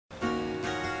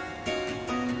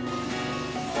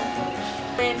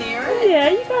anywhere near it. Yeah,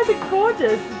 you guys are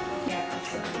gorgeous. Yeah,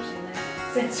 absolutely.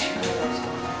 That's true.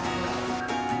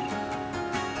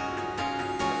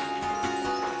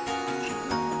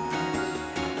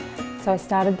 So I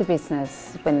started the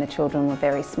business when the children were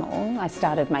very small. I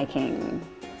started making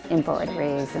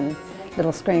embroideries and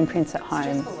little screen prints at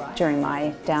home during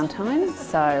my downtime.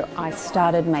 So I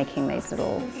started making these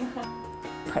little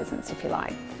presents, if you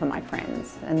like, for my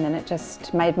friends. And then it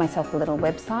just made myself a little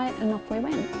website and off we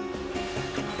went.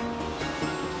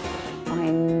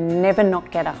 I never not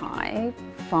get a high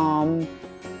from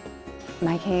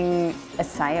making a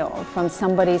sale, from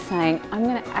somebody saying, I'm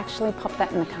going to actually pop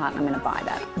that in the cart and I'm going to buy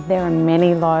that. There are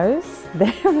many lows.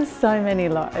 There are so many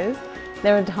lows.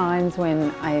 There are times when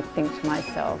I think to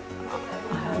myself,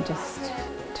 I'm just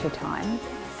too tired.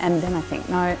 And then I think,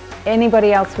 no,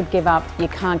 anybody else would give up. You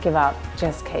can't give up,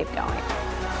 just keep going.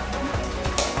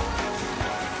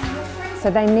 So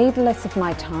they need less of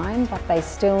my time, but they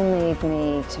still need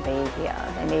me to be here.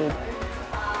 They need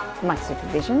my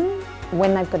supervision.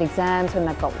 When they've got exams, when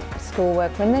they've got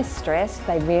schoolwork, when they're stressed,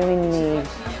 they really need,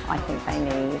 I think they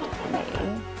need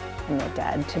me and their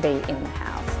dad to be in the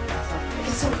house.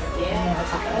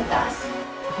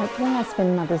 Hopefully I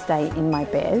spend Mother's Day in my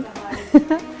bed.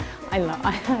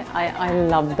 I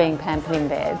love being pampered in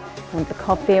bed. I want the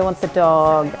coffee, I want the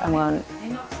dog, I want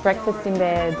breakfast in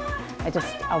bed.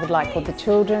 I would like all the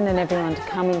children and everyone to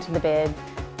come into the bed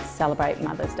to celebrate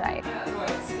Mother's Day.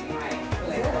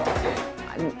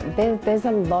 There's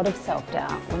a lot of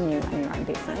self-doubt when you run your own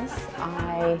business.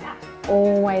 I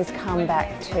always come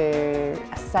back to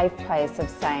a safe place of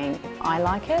saying, I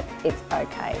like it, it's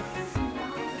okay.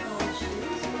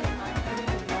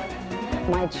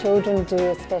 My children do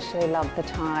especially love the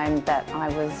time that I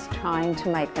was trying to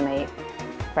make them eat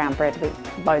brown bread with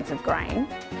loads of grain.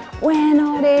 We're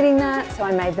not eating that, so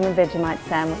I made them a Vegemite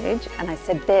sandwich and I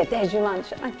said, there's your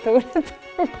lunch. And I threw it at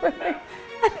the roof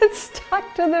and it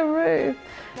stuck to the roof.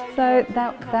 So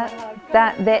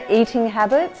their eating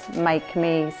habits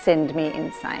send me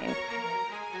insane.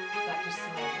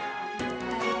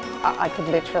 I could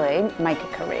literally make a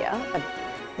career of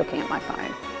looking at my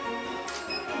phone.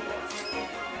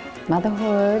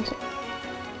 Motherhood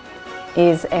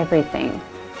is everything.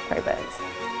 3 birds.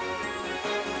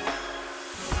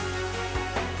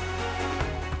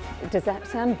 Does that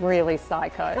sound really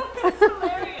psycho? That's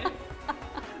hilarious.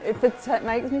 If it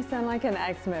makes me sound like an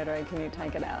axe murderer, can you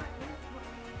take it out?